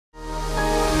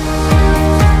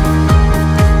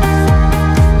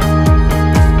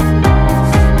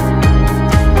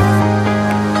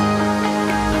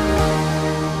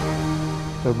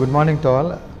morning to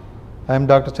all. I am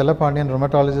Dr. Chellapandian,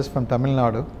 rheumatologist from Tamil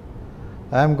Nadu.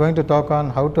 I am going to talk on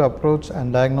how to approach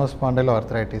and diagnose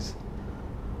spondyloarthritis.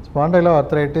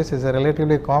 Spondyloarthritis is a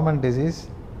relatively common disease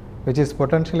which is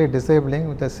potentially disabling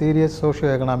with a serious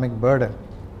socio-economic burden.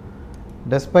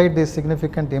 Despite this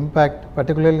significant impact,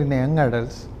 particularly in young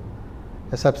adults,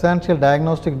 a substantial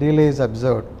diagnostic delay is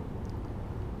observed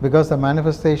because the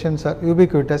manifestations are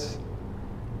ubiquitous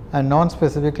and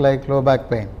non-specific like low back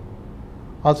pain.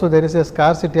 Also, there is a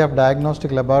scarcity of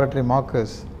diagnostic laboratory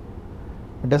markers.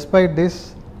 Despite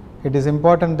this, it is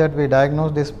important that we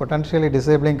diagnose this potentially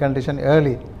disabling condition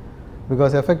early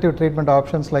because effective treatment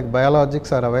options like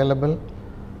biologics are available,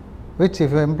 which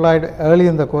if employed early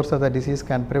in the course of the disease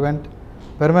can prevent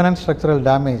permanent structural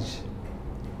damage.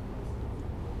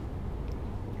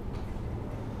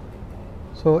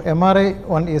 So,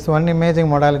 MRI is one imaging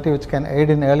modality which can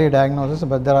aid in early diagnosis,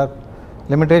 but there are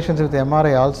limitations with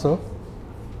MRI also.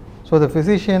 So, the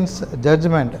physician's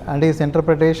judgment and his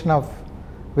interpretation of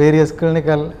various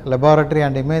clinical, laboratory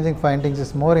and imaging findings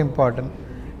is more important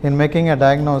in making a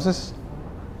diagnosis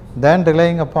than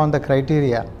relying upon the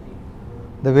criteria.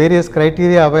 The various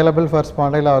criteria available for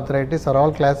spondyloarthritis are all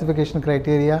classification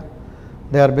criteria.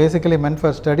 They are basically meant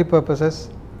for study purposes.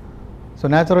 So,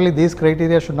 naturally these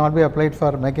criteria should not be applied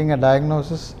for making a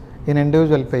diagnosis in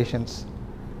individual patients.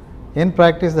 In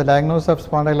practice, the diagnosis of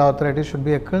spondyloarthritis should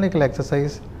be a clinical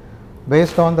exercise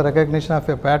based on the recognition of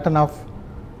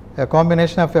a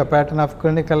combination of a pattern of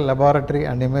clinical, laboratory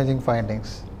and imaging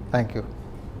findings. Thank you.